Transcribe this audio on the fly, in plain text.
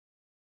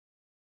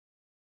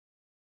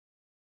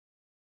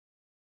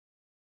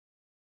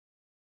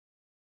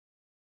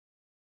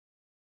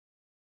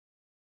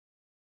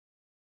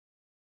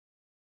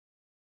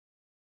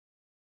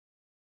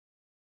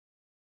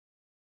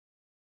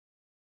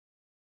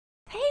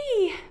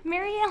Hey,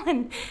 Mary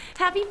Ellen.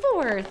 Happy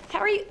 4th. How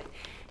are you?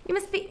 You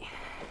must be...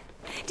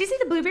 Do you see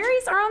the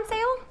blueberries are on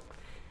sale?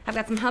 I've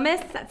got some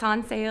hummus that's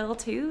on sale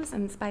too,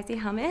 some spicy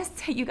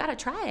hummus. You gotta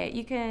try it.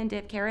 You can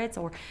dip carrots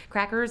or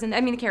crackers, and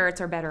I mean the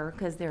carrots are better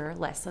because they're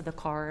less of the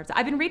carbs.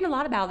 I've been reading a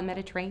lot about the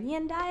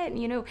Mediterranean diet,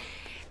 and you know,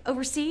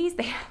 overseas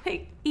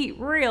they eat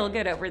real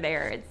good over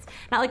there. It's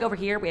not like over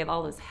here we have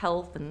all this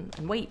health and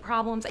weight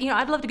problems. You know,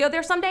 I'd love to go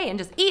there someday and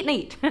just eat and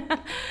eat.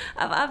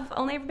 I've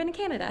only ever been to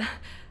Canada.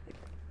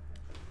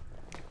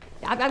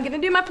 I'm gonna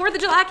do my 4th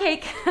of July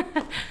cake.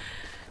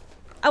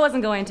 I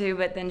wasn't going to,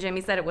 but then Jimmy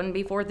said it wouldn't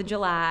be 4th of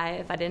July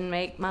if I didn't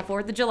make my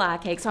 4th of July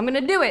cake. So I'm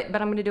gonna do it,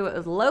 but I'm gonna do it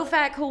with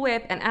low-fat Cool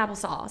Whip and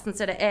applesauce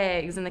instead of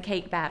eggs in the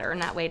cake batter,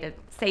 and that way to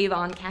save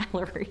on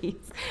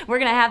calories. We're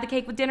gonna have the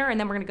cake with dinner, and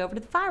then we're gonna go over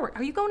to the fireworks.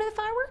 Are you going to the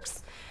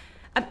fireworks?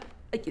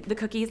 The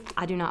cookies,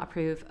 I do not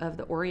approve of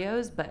the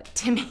Oreos, but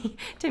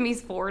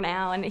Timmy's 4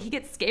 now, and he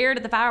gets scared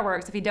at the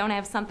fireworks if he don't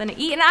have something to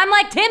eat. And I'm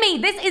like, Timmy,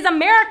 this is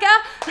America.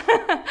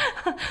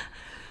 I'm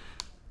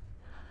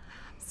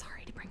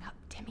sorry to bring up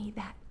Timmy,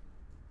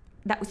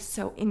 that was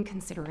so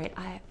inconsiderate.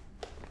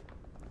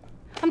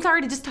 I'm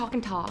sorry to just talk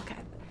and talk.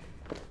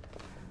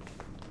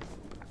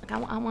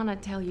 I want to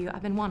tell you,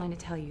 I've been wanting to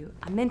tell you,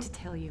 I meant to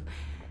tell you,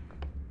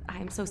 I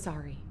am so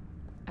sorry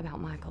about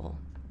Michael.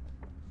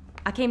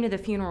 I came to the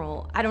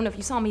funeral. I don't know if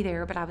you saw me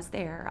there, but I was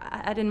there.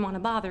 I didn't want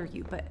to bother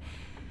you, but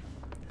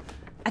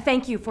I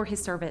thank you for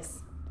his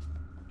service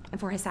and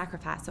for his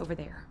sacrifice over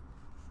there.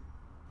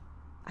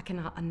 I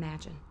cannot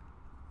imagine.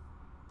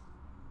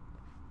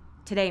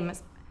 Today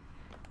must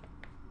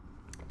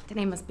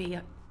be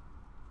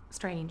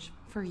strange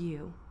for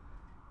you.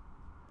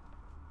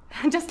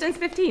 Justin's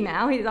 15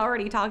 now. He's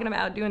already talking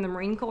about doing the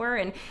Marine Corps.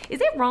 And is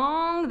it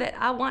wrong that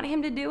I want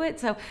him to do it?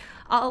 So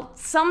I'll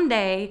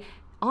someday,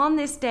 on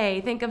this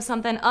day, think of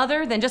something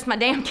other than just my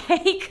damn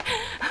cake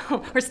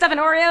or stuffing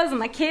Oreos and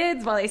my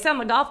kids while they sit on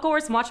the golf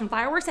course and watching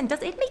fireworks. And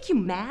does it make you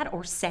mad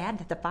or sad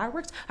that the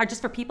fireworks are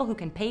just for people who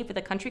can pay for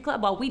the country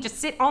club while we just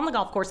sit on the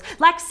golf course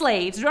like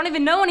slaves who don't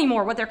even know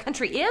anymore what their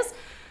country is?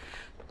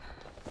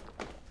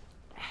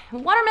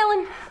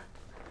 Watermelon's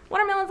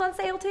on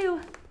sale too.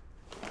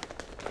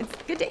 It's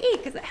good to eat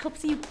because it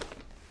helps you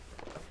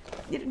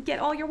get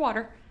all your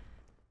water.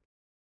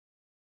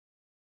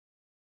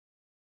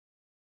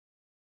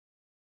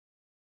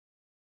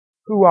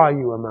 Who are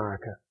you,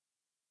 America?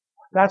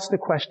 That's the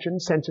question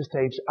Center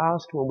Stage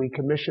asked when we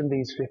commissioned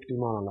these 50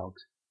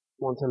 monologues.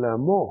 Want to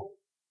learn more?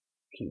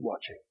 Keep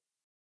watching.